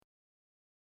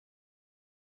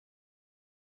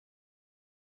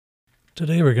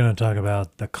Today we're going to talk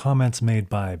about the comments made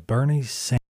by Bernie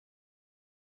Sanders.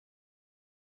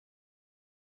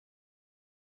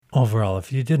 Overall, if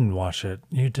you didn't watch it,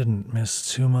 you didn't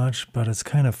miss too much, but it's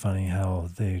kind of funny how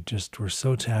they just were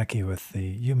so tacky with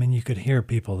you could hear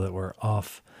people that were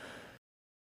off.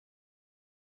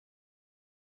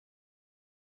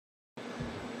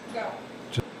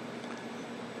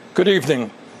 Good evening.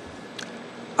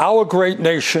 Our great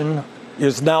nation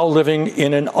is now living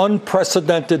in an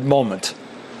unprecedented moment.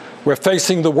 We're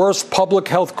facing the worst public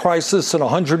health crisis in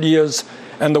 100 years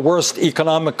and the worst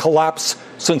economic collapse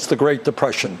since the Great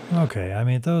Depression. Okay, I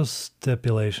mean, those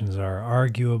stipulations are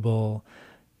arguable.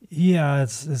 Yeah,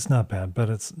 it's not bad,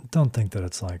 but don't think that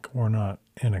it's like we're not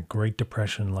in a Great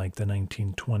Depression like the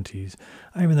 1920s.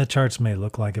 I mean, the charts may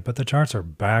look like it, but the charts are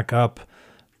back up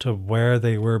to where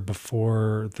they were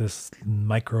before this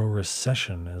micro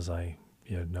recession, as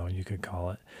you could call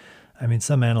it. I mean,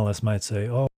 some analysts might say,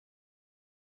 oh,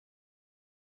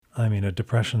 I mean, a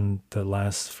depression that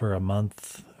lasts for a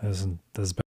month isn't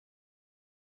as bad.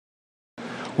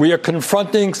 We are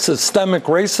confronting systemic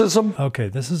racism. Okay,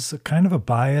 this is kind of a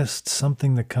biased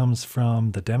something that comes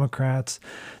from the Democrats.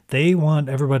 They want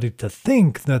everybody to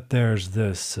think that there's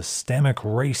this systemic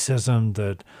racism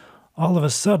that all of a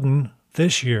sudden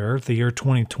this year, the year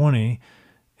 2020,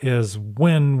 is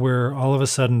when we're all of a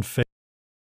sudden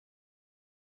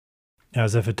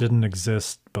as if it didn't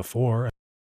exist before.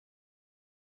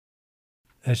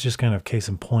 It's just kind of case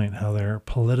in point how they're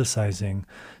politicizing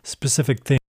specific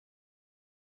things.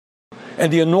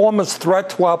 And the enormous threat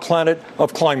to our planet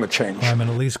of climate change. I mean,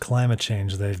 at least climate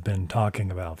change they've been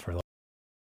talking about for the...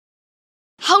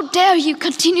 How dare you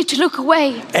continue to look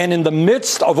away? And in the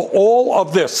midst of all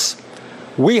of this,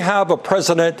 we have a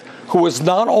president who is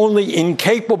not only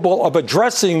incapable of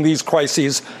addressing these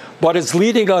crises, but is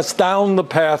leading us down the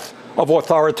path of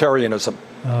authoritarianism.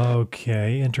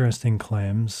 Okay, interesting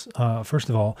claims. First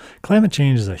of all, climate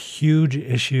change is a huge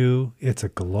issue. It's a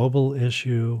global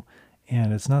issue,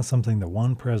 and it's not something that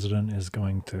one president is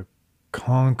going to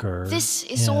conquer. This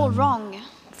is all wrong.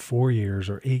 4 years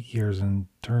or 8 years in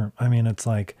term. I mean, it's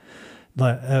like,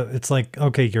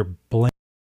 okay, you're blaming.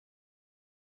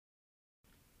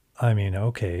 I mean,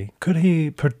 okay, could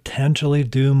he potentially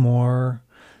do more?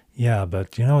 Yeah,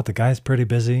 but you know what? The guy's pretty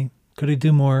busy. Could he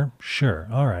do more? Sure.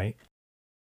 All right.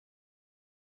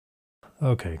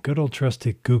 Okay, good old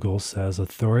trusty Google says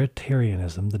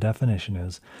authoritarianism, the definition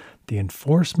is the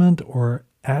enforcement or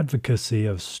advocacy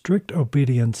of strict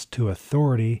obedience to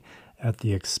authority at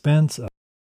the expense of...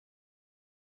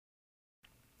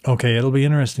 Okay, it'll be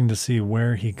interesting to see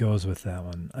where he goes with that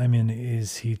one. I mean,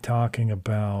 is he talking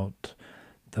about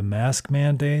the mask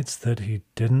mandates that he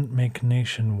didn't make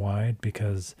nationwide?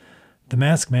 Because the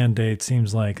mask mandate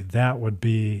seems like that would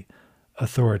be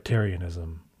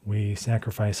authoritarianism. We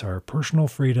sacrifice our personal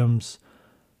freedoms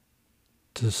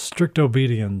to strict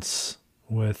obedience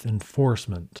with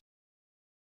enforcement.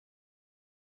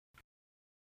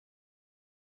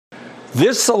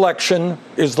 This election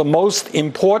is the most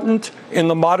important in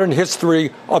the modern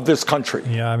history of this country.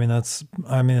 Yeah, I mean,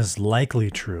 it's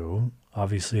likely true.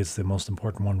 Obviously, it's the most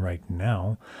important one right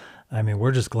now. I mean,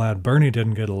 we're just glad Bernie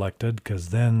didn't get elected, because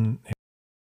then...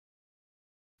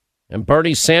 And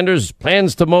Bernie Sanders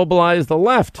plans to mobilize the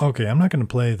left. Okay, I'm not going to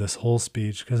play this whole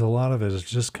speech because a lot of it is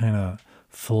just kind of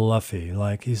fluffy.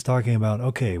 Like, he's talking about,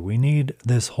 okay, we need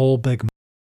this whole big...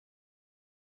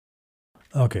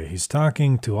 Okay, he's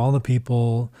talking to all the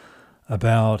people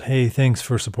about, hey, thanks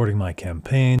for supporting my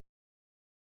campaign.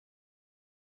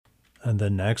 And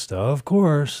then next, of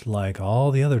course, like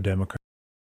all the other Democrats...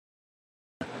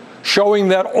 Showing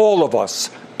that all of us,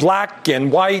 black and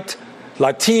white,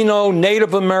 Latino,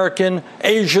 Native American,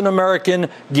 Asian American,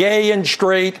 gay and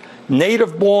straight,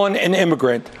 native born and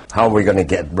immigrant. How are we going to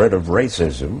get rid of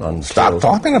racism? Stop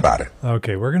talking about it.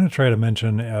 Okay, we're going to try to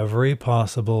mention every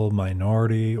possible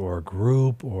minority or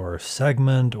group or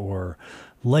segment or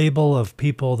label of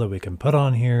people that we can put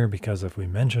on here, because if we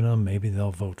mention them, maybe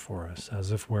they'll vote for us,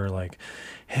 as if we're like,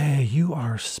 hey, you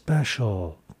are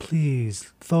special.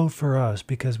 Please vote for us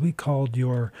because we called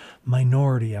your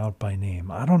minority out by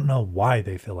name. I don't know why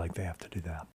they feel like they have to do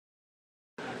that.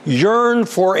 Yearn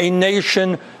for a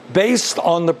nation based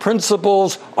on the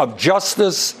principles of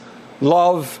justice,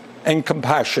 love, and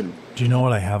compassion. Do you know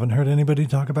what I haven't heard anybody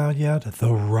talk about yet?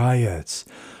 The riots.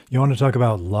 You want to talk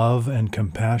about love and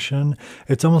compassion?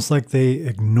 It's almost like they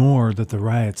ignore that the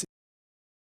riots...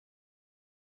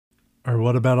 Or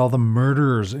what about all the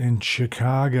murders in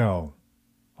Chicago?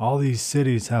 All these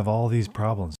cities have all these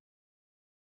problems.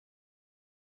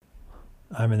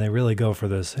 I mean, they really go for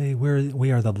this. Hey,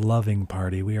 we are the loving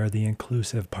party. We are the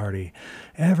inclusive party.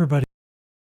 Everybody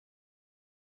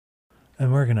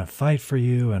and we're going to fight for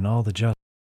you and all the justice.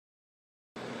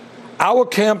 Our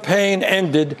campaign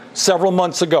ended several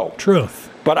months ago.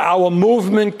 Truth. But our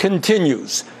movement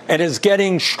continues and is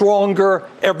getting stronger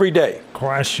every day.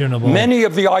 Questionable. Many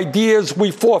of the ideas we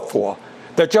fought for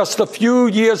that just a few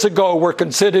years ago were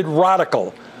considered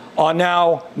radical are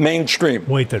now mainstream.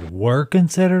 Wait, that were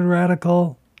considered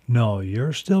radical? No,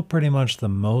 you're still pretty much the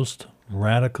most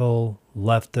radical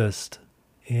leftist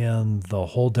in the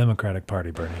whole Democratic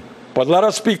Party, Bernie. But let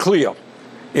us be clear.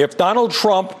 If Donald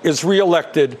Trump is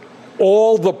reelected,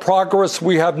 all the progress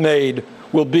we have made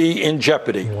will be in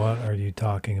jeopardy. What are you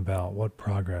talking about? What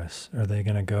progress? Are they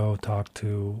going to go talk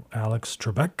to Alex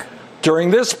Trebek?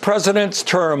 During this president's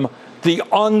term, the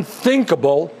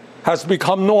unthinkable has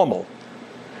become normal.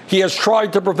 He has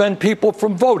tried to prevent people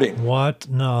from voting. What?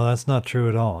 No, that's not true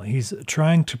at all. He's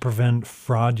trying to prevent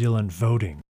fraudulent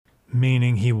voting,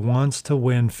 meaning he wants to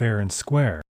win fair and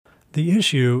square. The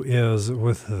issue is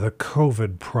with the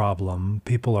COVID problem,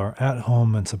 people are at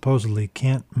home and supposedly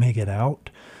can't make it out.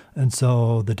 And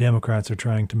so the Democrats are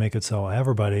trying to make it so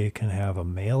everybody can have a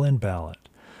mail-in ballot.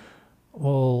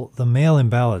 Well, the mail-in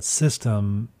ballot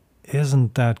system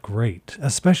isn't that great,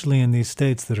 especially in these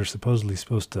states that are supposedly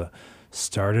supposed to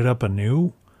start it up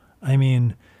anew. I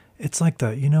mean, it's like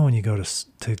that, you know, when you go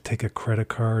to take a credit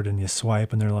card and you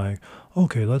swipe and they're like,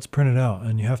 okay, let's print it out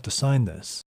and you have to sign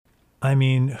this. I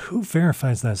mean, who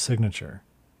verifies that signature?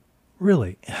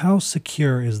 Really, how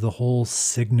secure is the whole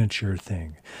signature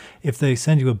thing? If they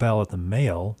send you a ballot in the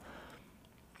mail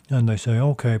and they say,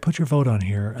 okay, put your vote on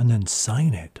here and then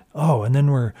sign it. Oh, and then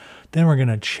we're going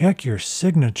to check your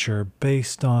signature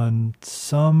based on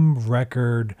some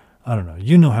record. I don't know.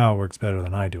 You know how it works better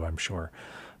than I do, I'm sure.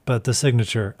 But the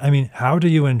signature, I mean, how do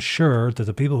you ensure that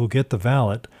the people who get the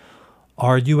ballot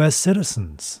are U.S.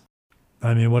 citizens?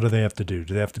 I mean, what do they have to do?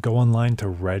 Do they have to go online to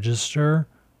register?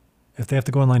 If they have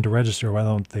to go online to register, why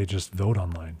don't they just vote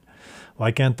online?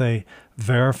 Why can't they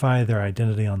verify their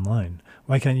identity online?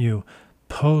 Why can't you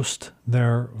post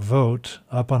their vote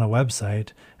up on a website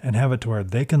and have it to where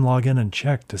they can log in and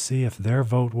check to see if their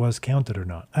vote was counted or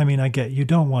not? I mean, I get you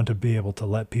don't want to be able to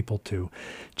let people to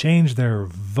change their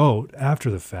vote after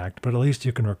the fact, but at least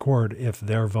you can record if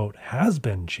their vote has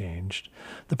been changed.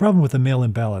 The problem with the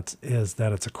mail-in ballots is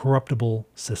that it's a corruptible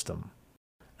system.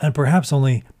 And perhaps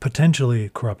only potentially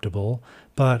corruptible,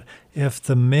 but if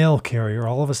the mail carrier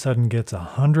all of a sudden gets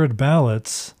 100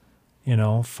 ballots, you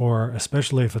know, for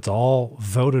especially if it's all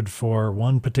voted for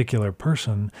one particular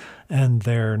person and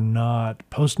they're not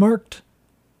postmarked,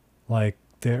 like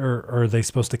are they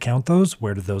supposed to count those?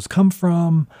 Where did those come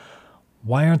from?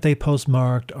 Why aren't they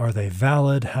postmarked? Are they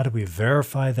valid? How do we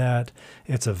verify that?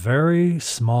 It's a very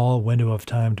small window of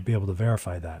time to be able to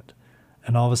verify that.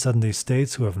 And all of a sudden, these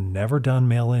states who have never done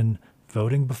mail-in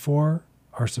voting before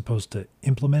are supposed to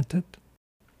implement it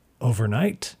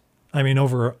overnight. I mean,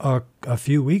 over a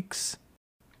few weeks.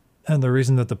 And the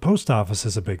reason that the post office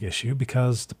is a big issue,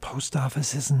 because the post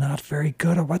office is not very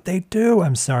good at what they do.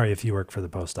 I'm sorry if you work for the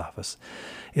post office.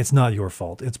 It's not your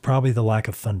fault. It's probably the lack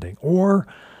of funding. Or,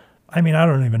 I mean, I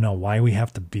don't even know why we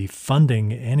have to be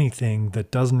funding anything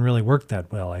that doesn't really work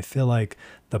that well. I feel like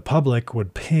the public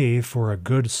would pay for a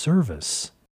good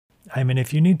service. I mean,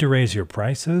 if you need to raise your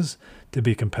prices to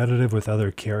be competitive with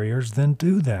other carriers, then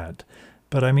do that.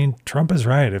 But I mean, Trump is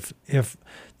right. If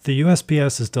the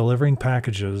USPS is delivering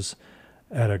packages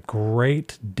at a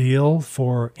great deal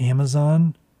for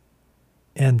Amazon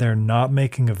and they're not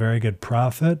making a very good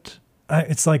profit,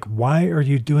 it's like, why are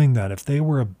you doing that? If they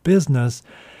were a business,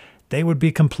 they would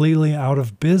be completely out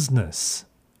of business.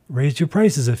 Raise your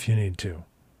prices if you need to.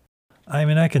 I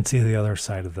mean, I can see the other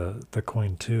side of the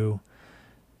coin too.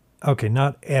 Okay,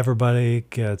 not everybody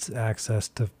gets access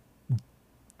to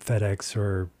FedEx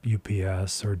or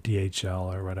UPS or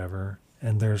DHL or whatever.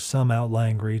 And there's some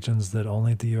outlying regions that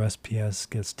only the USPS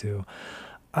gets to.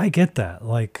 I get that.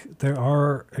 Like, there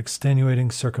are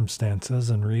extenuating circumstances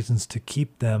and reasons to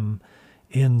keep them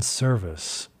in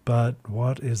service. But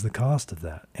what is the cost of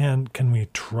that? And can we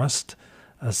trust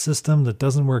a system that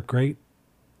doesn't work great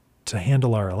to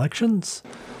handle our elections?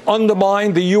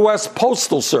 Undermine the U.S.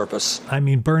 Postal Service. I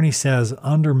mean, Bernie says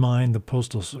undermine the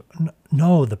Postal Service.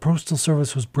 No, the Postal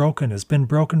Service was broken. It's been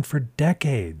broken for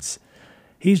decades.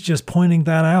 He's just pointing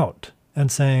that out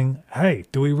and saying, hey,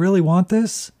 do we really want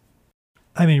this?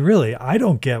 I mean, really, I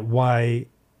don't get why.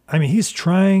 I mean, he's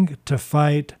trying to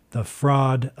fight the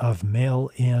fraud of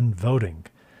mail-in voting.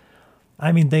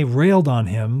 I mean, they railed on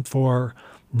him for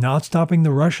not stopping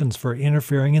the Russians for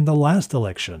interfering in the last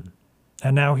election.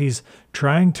 And now he's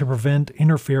trying to prevent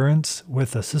interference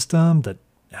with a system that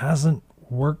hasn't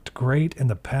worked great in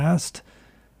the past.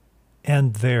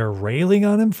 and they're railing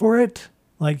on him for it.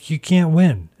 Like, you can't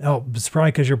win. Oh, it's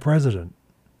probably because you're president.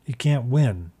 You can't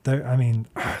win.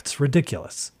 It's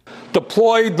ridiculous.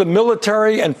 Deployed the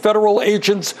military and federal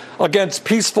agents against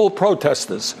peaceful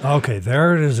protesters. Okay,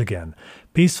 there it is again.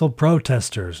 Peaceful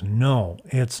protesters. No,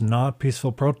 it's not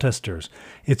peaceful protesters.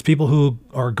 It's people who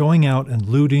are going out and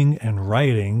looting and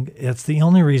rioting. It's the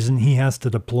only reason he has to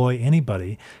deploy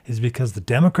anybody is because the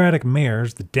Democratic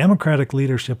mayors, the Democratic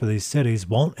leadership of these cities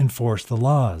won't enforce the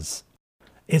laws.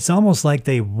 It's almost like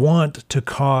they want to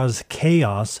cause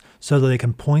chaos so that they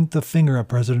can point the finger at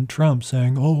President Trump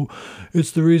saying, oh,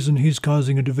 it's the reason he's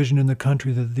causing a division in the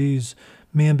country that these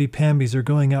mamby-pambies are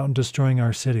going out and destroying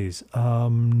our cities.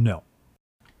 No.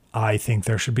 I think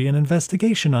there should be an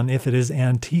investigation on if it is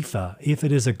Antifa, if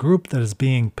it is a group that is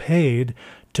being paid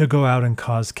to go out and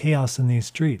cause chaos in these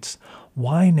streets.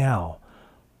 Why now?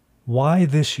 Why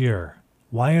this year?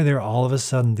 Why are there all of a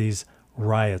sudden these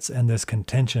riots and this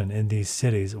contention in these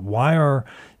cities? Why are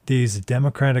these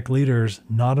Democratic leaders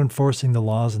not enforcing the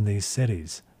laws in these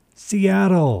cities?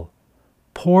 Seattle,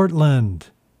 Portland,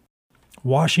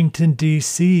 Washington,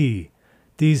 D.C.,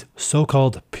 these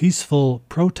so-called peaceful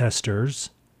protesters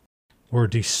were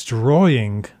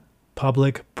destroying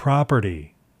public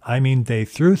property. I mean, they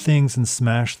threw things and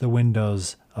smashed the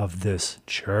windows of this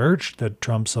church that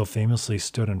Trump so famously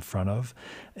stood in front of,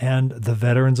 and the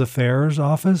Veterans Affairs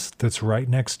office that's right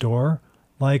next door.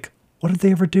 Like, what did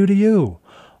they ever do to you?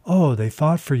 Oh, they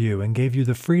fought for you and gave you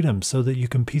the freedom so that you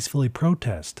can peacefully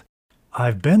protest.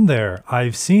 I've been there.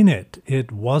 I've seen it.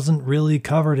 It wasn't really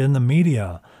covered in the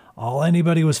media. All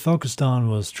anybody was focused on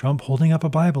was Trump holding up a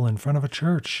Bible in front of a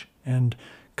church and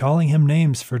calling him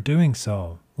names for doing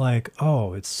so. Like,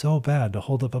 oh, it's so bad to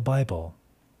hold up a Bible.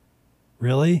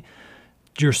 Really?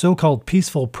 Your so-called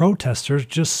peaceful protesters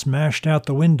just smashed out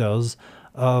the windows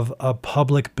of a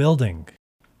public building.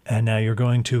 And now you're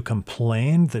going to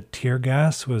complain that tear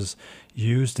gas was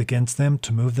used against them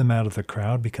to move them out of the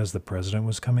crowd because the president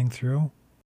was coming through?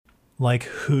 Like,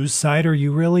 whose side are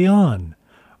you really on?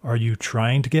 Are you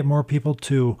trying to get more people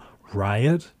to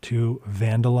riot, to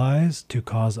vandalize, to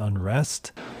cause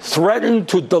unrest? Threatened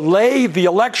to delay the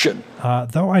election.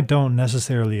 Though I don't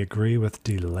necessarily agree with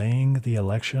delaying the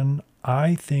election,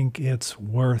 I think it's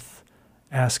worth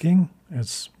asking.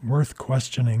 It's worth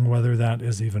questioning whether that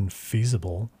is even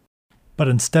feasible. But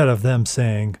instead of them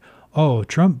saying, oh,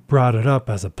 Trump brought it up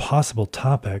as a possible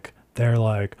topic, they're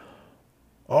like,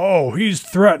 oh, he's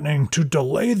threatening to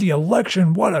delay the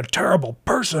election. What a terrible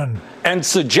person. And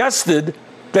suggested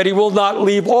that he will not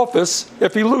leave office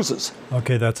if he loses.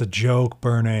 Okay, that's a joke,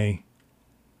 Bernie.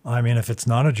 I mean, if it's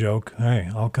not a joke, hey,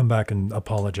 I'll come back and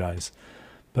apologize.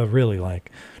 But really, like,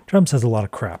 Trump says a lot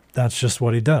of crap. That's just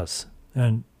what he does.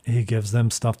 And he gives them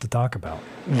stuff to talk about.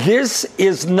 This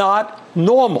is not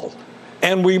normal,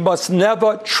 and we must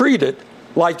never treat it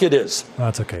like it is.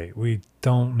 That's okay. We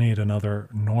don't need another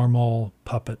normal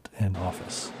puppet in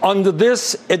office. Under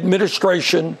this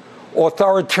administration,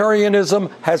 authoritarianism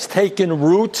has taken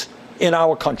root in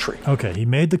our country. Okay, he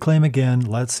made the claim again.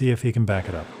 Let's see if he can back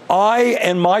it up. I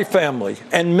and my family,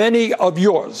 and many of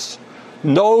yours,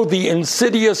 know the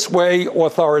insidious way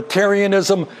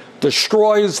authoritarianism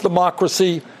destroys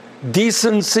democracy,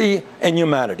 decency, and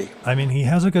humanity. I mean, he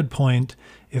has a good point.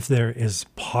 If there is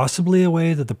possibly a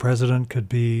way that the president could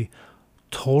be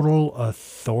total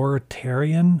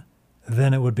authoritarian,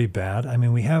 then it would be bad. I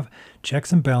mean, we have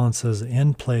checks and balances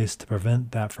in place to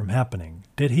prevent that from happening.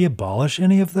 Did he abolish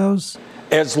any of those?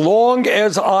 As long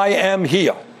as I am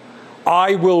here,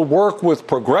 I will work with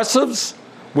progressives,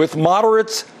 with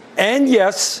moderates, and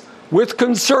yes, with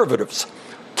conservatives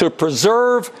to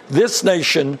preserve this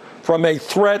nation from a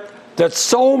threat that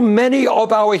so many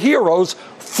of our heroes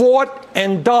fought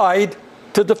and died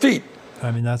to defeat.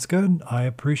 I mean, that's good. I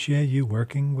appreciate you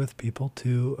working with people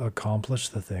to accomplish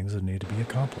the things that need to be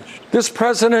accomplished. This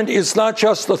president is not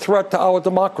just a threat to our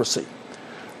democracy,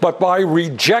 but by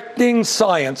rejecting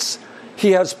science,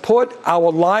 he has put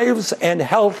our lives and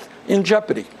health in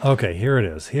jeopardy. Okay, here it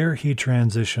is. Here he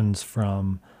transitions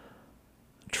from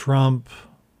Trump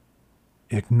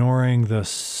ignoring the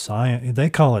science. They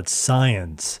call it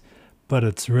science, but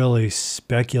it's really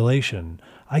speculation.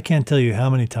 I can't tell you how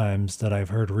many times that I've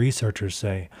heard researchers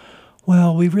say,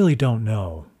 well, we really don't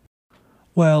know.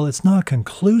 Well, it's not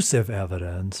conclusive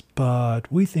evidence,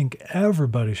 but we think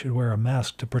everybody should wear a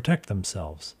mask to protect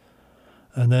themselves.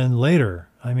 And then later,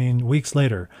 weeks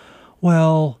later,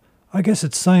 well, I guess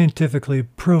it's scientifically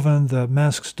proven that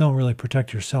masks don't really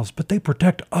protect yourselves, but they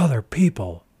protect other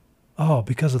people. Oh,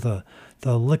 because of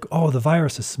the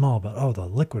virus is small, but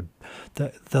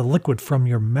the liquid from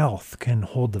your mouth can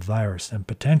hold the virus and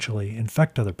potentially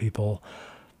infect other people,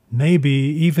 maybe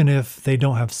even if they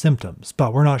don't have symptoms,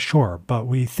 but we're not sure, but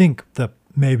we think that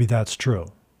maybe that's true.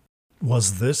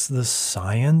 Was this the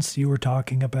science you were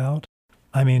talking about?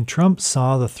 I mean, Trump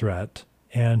saw the threat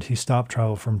and he stopped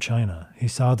travel from China. He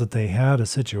saw that they had a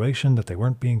situation that they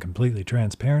weren't being completely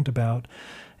transparent about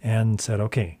and said,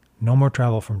 okay, no more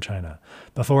travel from China.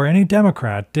 Before any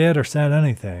Democrat did or said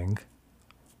anything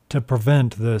to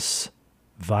prevent this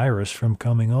virus from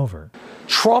coming over.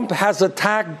 Trump has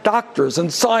attacked doctors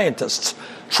and scientists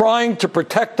trying to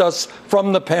protect us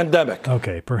from the pandemic.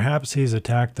 Okay, perhaps he's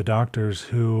attacked the doctors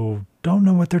who don't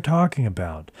know what they're talking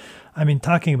about. I mean,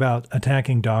 talking about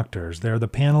attacking doctors, they're the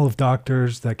panel of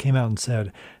doctors that came out and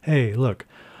said, hey, look,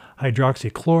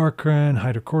 hydroxychloroquine,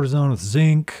 hydrocortisone with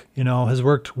zinc, has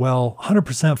worked well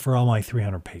 100% for all my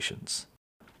 300 patients.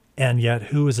 And yet,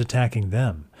 who is attacking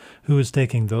them? Who is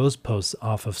taking those posts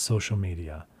off of social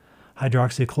media?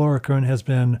 Hydroxychloroquine has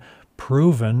been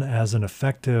proven as an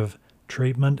effective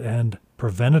treatment and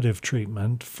preventative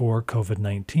treatment for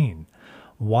COVID-19.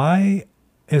 Why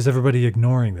is everybody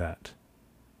ignoring that?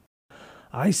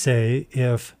 I say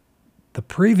if the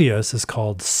previous is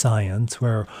called science,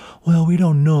 where, well, we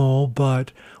don't know,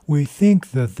 but we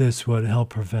think that this would help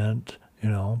prevent,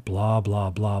 blah, blah,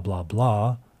 blah, blah,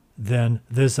 blah. Then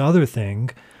this other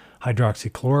thing,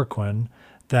 hydroxychloroquine,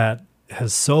 that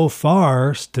has so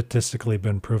far statistically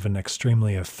been proven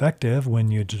extremely effective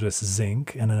when you do this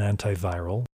zinc and an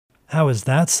antiviral. How is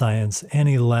that science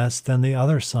any less than the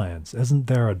other science? Isn't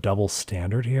there a double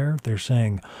standard here? They're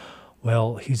saying,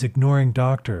 well, he's ignoring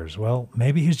doctors. Well,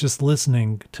 maybe he's just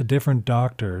listening to different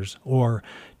doctors or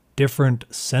different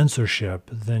censorship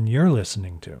than you're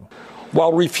listening to.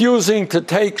 While refusing to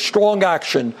take strong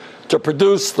action to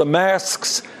produce the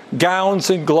masks, gowns,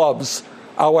 and gloves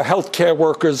our healthcare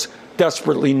workers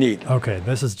desperately need. Okay,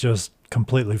 this is just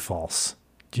completely false.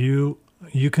 You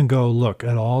can go look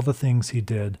at all the things he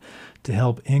did to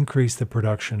help increase the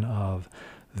production of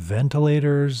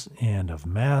ventilators and of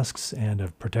masks and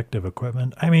of protective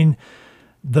equipment. I mean,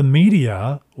 the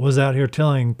media was out here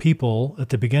telling people at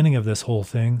the beginning of this whole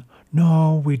thing,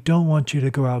 no, we don't want you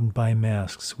to go out and buy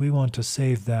masks. We want to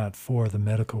save that for the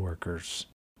medical workers.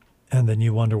 And then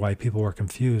you wonder why people were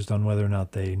confused on whether or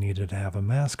not they needed to have a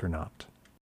mask or not.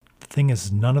 The thing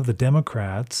is, none of the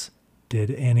Democrats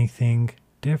did anything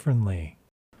differently.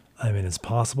 I mean, it's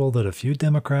possible that a few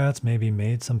Democrats maybe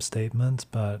made some statements,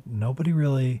 but nobody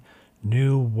really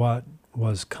knew what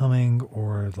was coming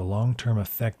or the long-term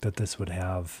effect that this would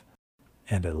have.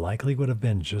 And it likely would have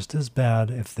been just as bad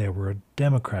if there were a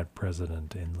Democrat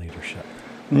president in leadership.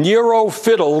 Nero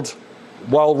fiddled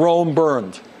while Rome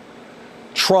burned.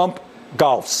 Trump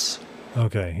golfs.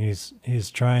 Okay, he's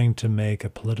trying to make a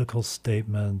political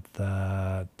statement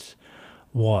that...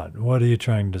 What? What are you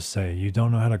trying to say? You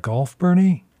don't know how to golf,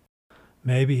 Bernie?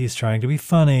 Maybe he's trying to be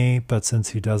funny, but since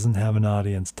he doesn't have an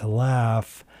audience to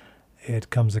laugh, it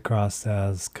comes across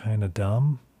as kind of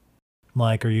dumb.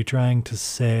 Like, are you trying to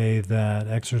say that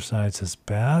exercise is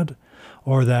bad?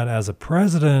 Or that as a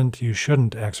president, you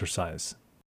shouldn't exercise?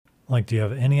 Like, do you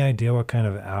have any idea what kind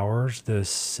of hours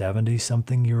this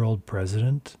 70-something-year-old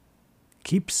president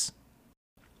keeps?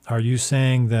 Are you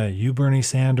saying that you, Bernie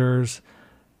Sanders,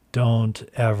 don't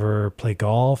ever play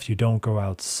golf? You don't go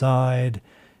outside?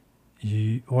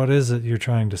 What is it you're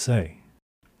trying to say?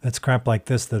 It's crap like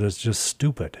this that is just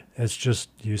stupid. It's just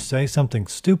you say something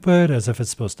stupid as if it's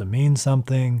supposed to mean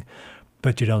something,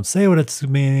 but you don't say what it's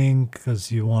meaning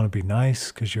because you want to be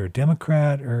nice because you're a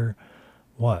Democrat or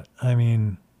what? I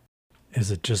mean,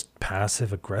 is it just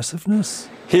passive aggressiveness?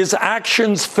 His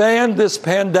actions fanned this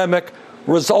pandemic,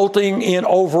 resulting in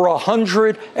over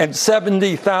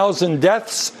 170,000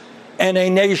 deaths and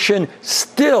a nation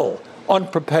still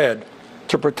unprepared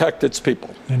to protect its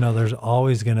people. There's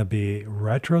always going to be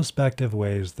retrospective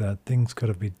ways that things could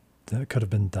have been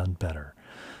done better.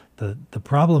 The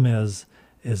problem is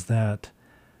that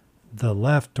the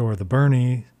left or the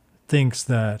Bernie thinks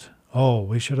that,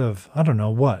 we should have, I don't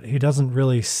know what. He doesn't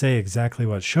really say exactly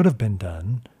what should have been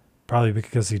done, probably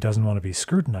because he doesn't want to be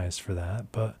scrutinized for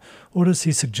that. But what is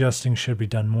he suggesting should be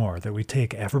done more? That we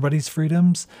take everybody's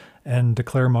freedoms and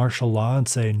declare martial law and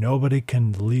say nobody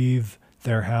can leave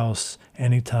their house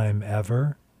anytime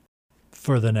ever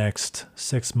for the next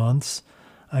 6 months?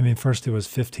 I mean, first it was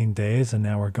 15 days and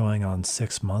now we're going on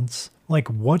 6 months. Like,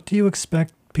 what do you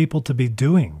expect people to be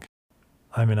doing?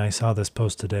 I mean, I saw this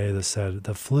post today that said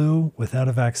the flu without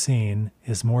a vaccine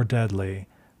is more deadly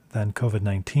than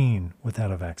COVID-19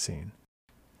 without a vaccine.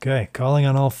 Okay, calling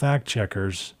on all fact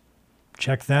checkers.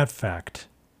 Check that fact.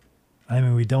 I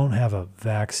mean, we don't have a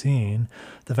vaccine.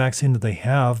 The vaccine that they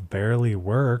have barely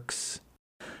works,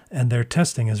 and their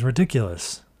testing is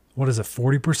ridiculous. What is it,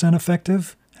 40%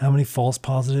 effective? How many false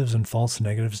positives and false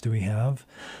negatives do we have?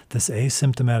 This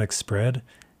asymptomatic spread,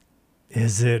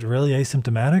 is it really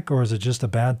asymptomatic or is it just a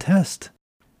bad test?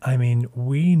 I mean,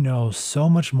 we know so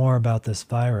much more about this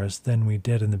virus than we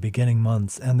did in the beginning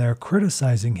months, and they're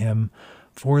criticizing him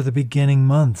for the beginning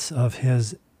months of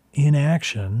his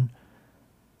inaction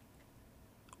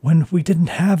when we didn't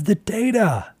have the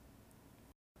data.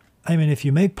 I mean, if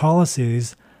you make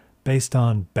policies based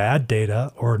on bad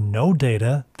data or no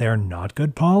data, they're not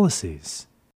good policies,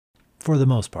 for the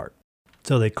most part.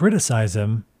 So they criticize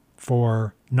him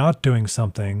for not doing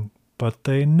something, but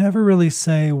they never really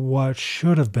say what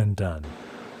should have been done.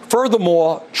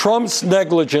 Furthermore, Trump's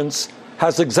negligence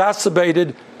has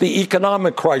exacerbated the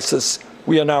economic crisis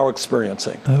we are now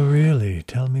experiencing. Oh, really?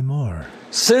 Tell me more.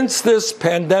 Since this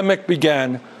pandemic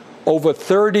began, over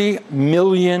 30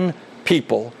 million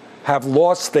people have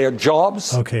lost their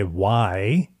jobs. Okay,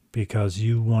 why? Because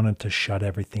you wanted to shut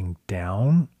everything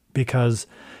down? Because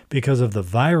of the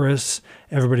virus,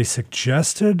 everybody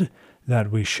suggested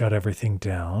that we shut everything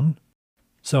down.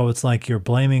 So it's like you're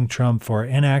blaming Trump for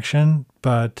inaction,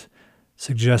 but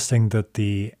suggesting that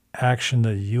the action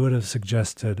that you would have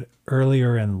suggested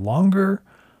earlier and longer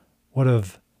would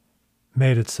have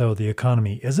made it so the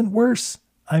economy isn't worse?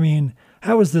 I mean,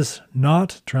 how is this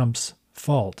not Trump's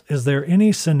fault? Is there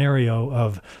any scenario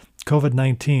of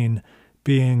COVID-19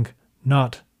 being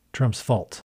not Trump's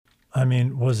fault? I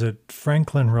mean, was it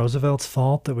Franklin Roosevelt's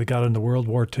fault that we got into World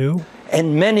War II?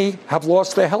 And many have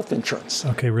lost their health insurance.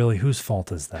 Okay, really, whose fault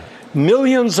is that?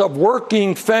 Millions of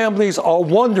working families are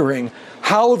wondering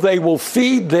how they will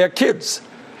feed their kids,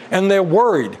 and they're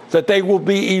worried that they will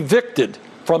be evicted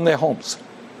from their homes.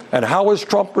 And how has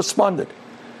Trump responded?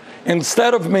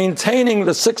 Instead of maintaining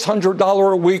the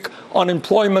 $600 a week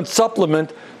unemployment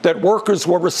supplement that workers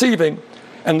were receiving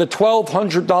and the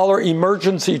 $1,200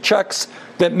 emergency checks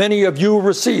that many of you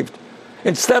received,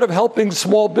 instead of helping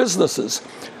small businesses,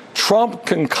 Trump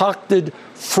concocted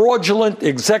fraudulent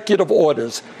executive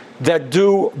orders that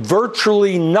do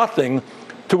virtually nothing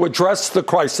to address the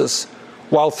crisis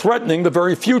while threatening the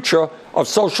very future of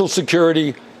Social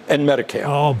Security and Medicare.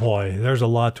 Oh boy, there's a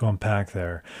lot to unpack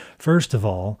there. First of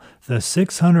all, the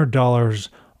 $600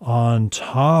 on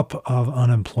top of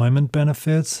unemployment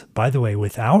benefits, by the way,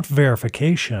 without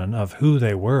verification of who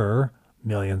they were,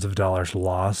 millions of dollars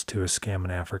lost to a scam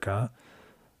in Africa.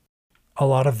 A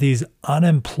lot of these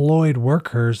unemployed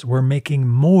workers were making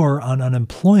more on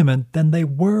unemployment than they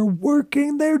were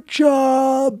working their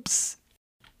jobs.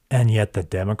 And yet the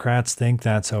Democrats think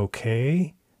that's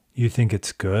okay? You think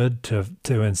it's good to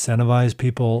incentivize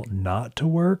people not to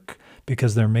work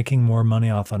because they're making more money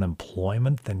off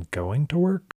unemployment than going to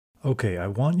work? Okay, I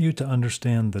want you to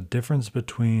understand the difference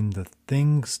between the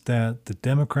things that the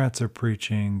Democrats are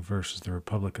preaching versus the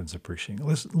Republicans are preaching.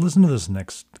 Listen to this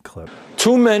next clip.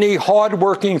 Too many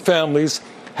hardworking families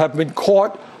have been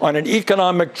caught on an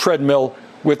economic treadmill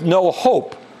with no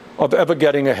hope of ever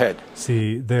getting ahead.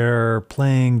 See, they're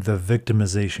playing the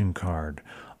victimization card.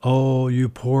 Oh, you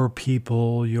poor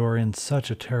people, you're in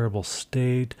such a terrible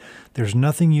state. There's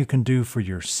nothing you can do for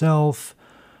yourself.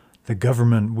 The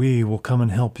government, we will come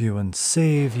and help you and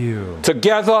save you.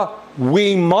 Together,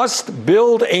 we must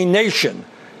build a nation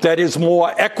that is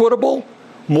more equitable,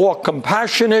 more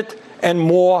compassionate, and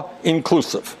more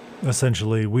inclusive.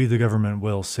 Essentially, we, the government,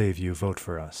 will save you. Vote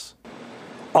for us.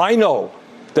 I know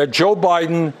that Joe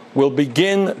Biden will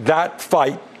begin that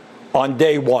fight on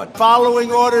day one.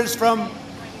 Following orders from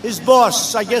his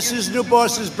boss. I guess his new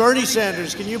boss is Bernie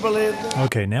Sanders. Can you believe that?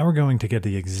 Okay, now we're going to get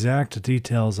the exact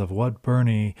details of what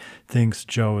Bernie thinks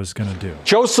Joe is going to do.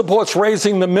 Joe supports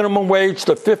raising the minimum wage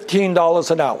to $15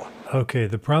 an hour. Okay,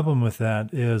 the problem with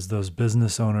that is those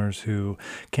business owners who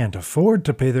can't afford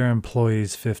to pay their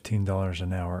employees $15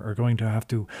 an hour are going to have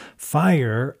to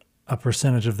fire a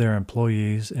percentage of their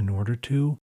employees in order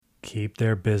to keep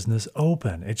their business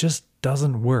open. It just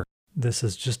doesn't work. This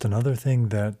is just another thing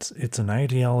that it's an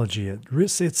ideology.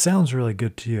 It sounds really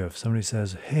good to you. If somebody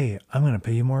says, hey, I'm going to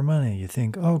pay you more money, you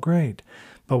think, oh, great.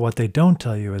 But what they don't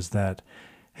tell you is that,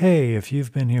 hey, if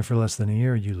you've been here for less than a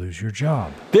year, you lose your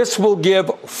job. This will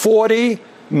give 40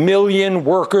 million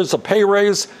workers a pay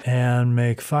raise. And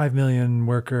make 5 million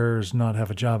workers not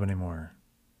have a job anymore.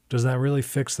 Does that really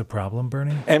fix the problem,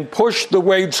 Bernie? And push the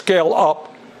wage scale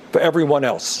up for everyone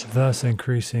else. Thus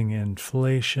increasing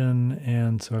inflation,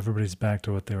 and so everybody's back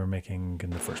to what they were making in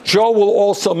the first place. Joe will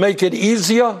also make it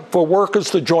easier for workers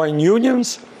to join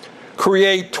unions,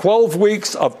 create 12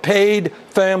 weeks of paid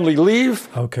family leave.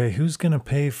 Okay, who's going to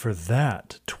pay for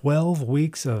that? 12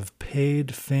 weeks of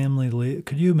paid family leave?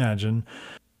 Could you imagine?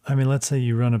 I mean, let's say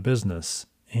you run a business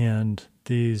and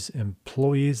these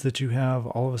employees that you have,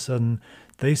 all of a sudden,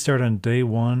 they start on day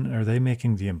one. Are they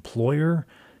making the employer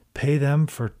pay them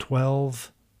for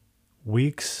 12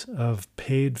 weeks of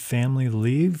paid family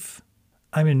leave?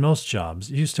 I mean, most jobs,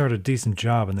 you start a decent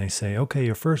job and they say, okay,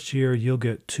 your first year, you'll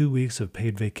get 2 weeks of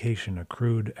paid vacation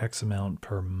accrued X amount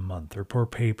per month or per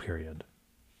pay period.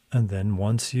 And then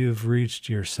once you've reached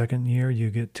your second year, you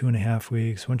get 2.5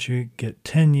 weeks. Once you get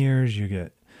 10 years, you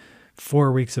get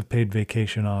 4 weeks of paid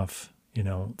vacation off. You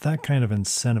know, that kind of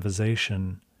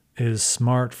incentivization is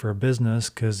smart for a business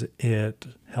because it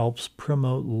helps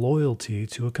promote loyalty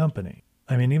to a company.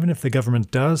 I mean, even if the government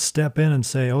does step in and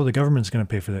say, oh, the government's going to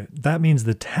pay for that, that means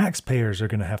the taxpayers are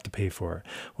going to have to pay for it,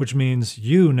 which means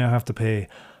you now have to pay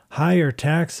higher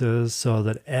taxes so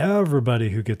that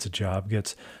everybody who gets a job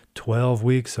gets 12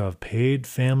 weeks of paid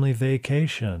family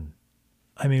vacation.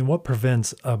 I mean, what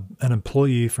prevents an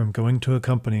employee from going to a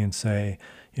company and say,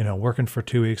 you know, working for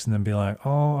 2 weeks and then be like,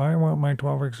 oh, I want my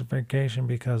 12 weeks of vacation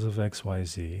because of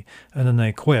XYZ. And then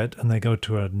they quit and they go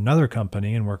to another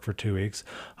company and work for 2 weeks.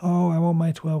 Oh, I want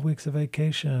my 12 weeks of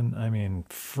vacation. I mean,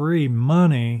 free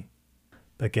money.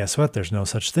 But guess what? There's no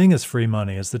such thing as free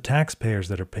money. It's the taxpayers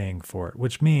that are paying for it,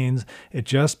 which means it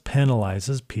just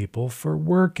penalizes people for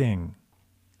working.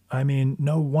 I mean,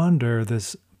 no wonder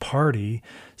this party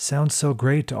sounds so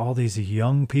great to all these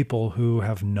young people who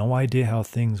have no idea how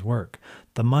things work.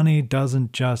 The money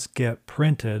doesn't just get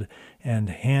printed and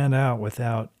hand out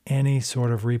without any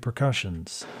sort of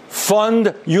repercussions.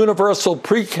 Fund universal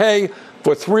pre-K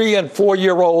for 3- and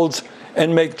 4-year-olds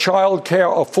and make child care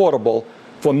affordable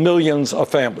for millions of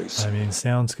families. I mean,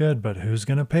 sounds good, but who's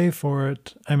going to pay for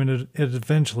it? I mean, it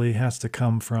eventually has to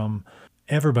come from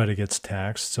everybody gets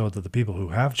taxed so that the people who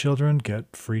have children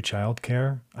get free child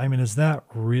care. I mean, is that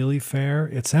really fair?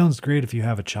 It sounds great if you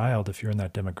have a child, if you're in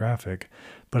that demographic,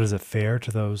 but is it fair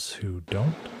to those who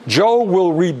don't? Joe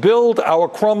will rebuild our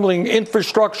crumbling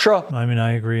infrastructure. I mean,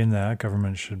 I agree in that.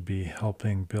 Government should be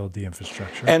helping build the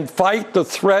infrastructure. And fight the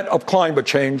threat of climate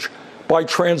change by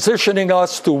transitioning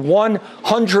us to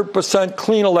 100%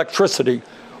 clean electricity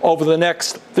over the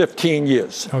next 15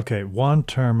 years. Okay, 1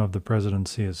 term of the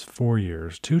presidency is 4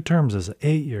 years. 2 terms is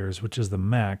 8 years, which is the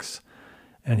max.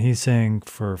 And he's saying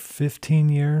for 15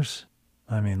 years?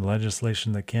 I mean,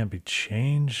 legislation that can't be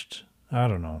changed? I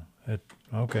don't know.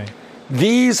 Okay.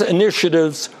 These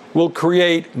initiatives will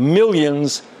create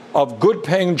millions of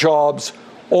good-paying jobs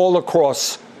all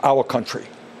across our country.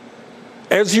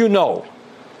 As you know,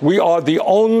 we are the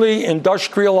only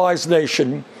industrialized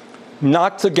nation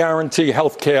not to guarantee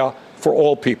health care for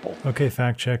all people. Okay,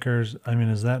 fact checkers. I mean,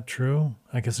 is that true?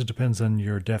 I guess it depends on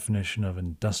your definition of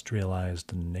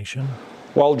industrialized nation.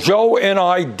 While Joe and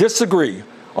I disagree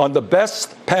on the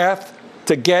best path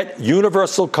to get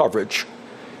universal coverage,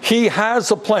 he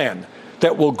has a plan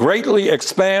that will greatly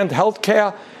expand health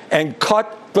care and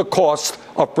cut the cost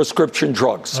of prescription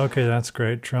drugs. Okay, that's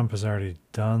great. Trump has already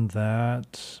done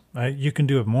that. You can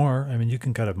do it more. I mean, you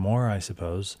can cut it more, I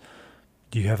suppose.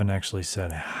 You haven't actually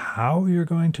said how you're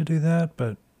going to do that,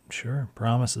 but sure,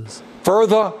 promises.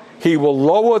 Further, he will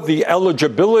lower the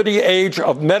eligibility age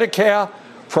of Medicare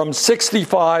from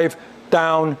 65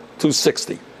 down to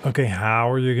 60. Okay, how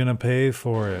are you going to pay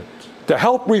for it? To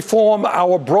help reform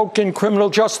our broken criminal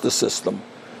justice system,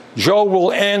 Joe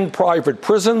will end private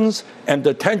prisons and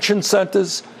detention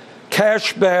centers,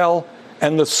 cash bail,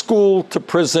 and the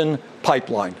school-to-prison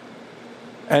pipeline.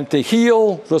 And to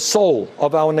heal the soul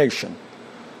of our nation,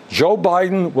 Joe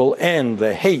Biden will end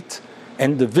the hate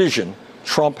and division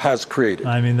Trump has created.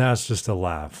 I mean, that's just a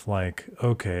laugh. Like,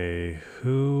 okay,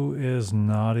 who is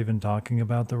not even talking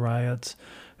about the riots?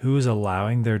 Who is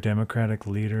allowing their Democratic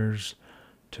leaders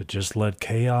to just let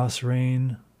chaos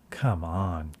reign? Come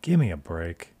on, give me a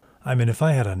break. I mean, if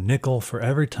I had a nickel for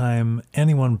every time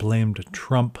anyone blamed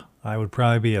Trump, I would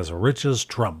probably be as rich as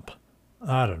Trump.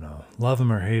 I don't know. Love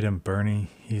him or hate him, Bernie.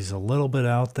 He's a little bit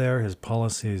out there. His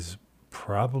policies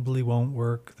probably won't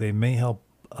work. They may help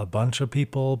a bunch of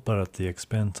people, but at the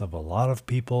expense of a lot of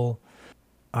people.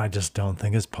 I just don't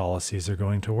think his policies are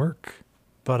going to work.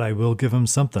 But I will give him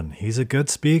something. He's a good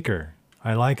speaker.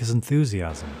 I like his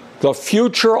enthusiasm. The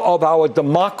future of our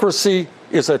democracy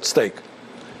is at stake.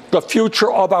 The future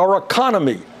of our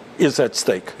economy is at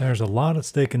stake. There's a lot at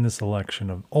stake in this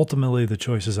election. Ultimately, the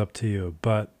choice is up to you.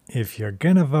 But if you're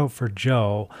going to vote for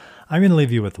Joe, I'm going to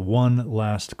leave you with one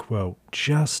last quote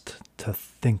just to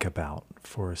think about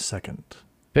for a second.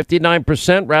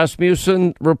 59%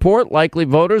 Rasmussen report. Likely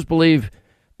voters believe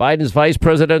Biden's vice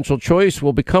presidential choice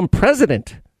will become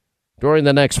president during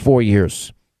the next 4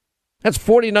 years. That's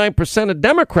 49% of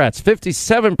Democrats,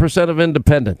 57% of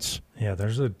independents. Yeah,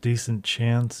 there's a decent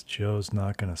chance Joe's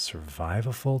not going to survive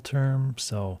a full term.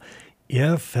 So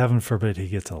if, heaven forbid, he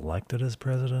gets elected as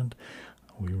president,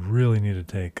 we really need to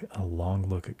take a long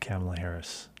look at Kamala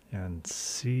Harris and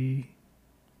see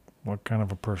what kind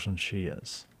of a person she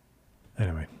is.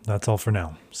 Anyway, that's all for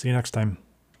now. See you next time.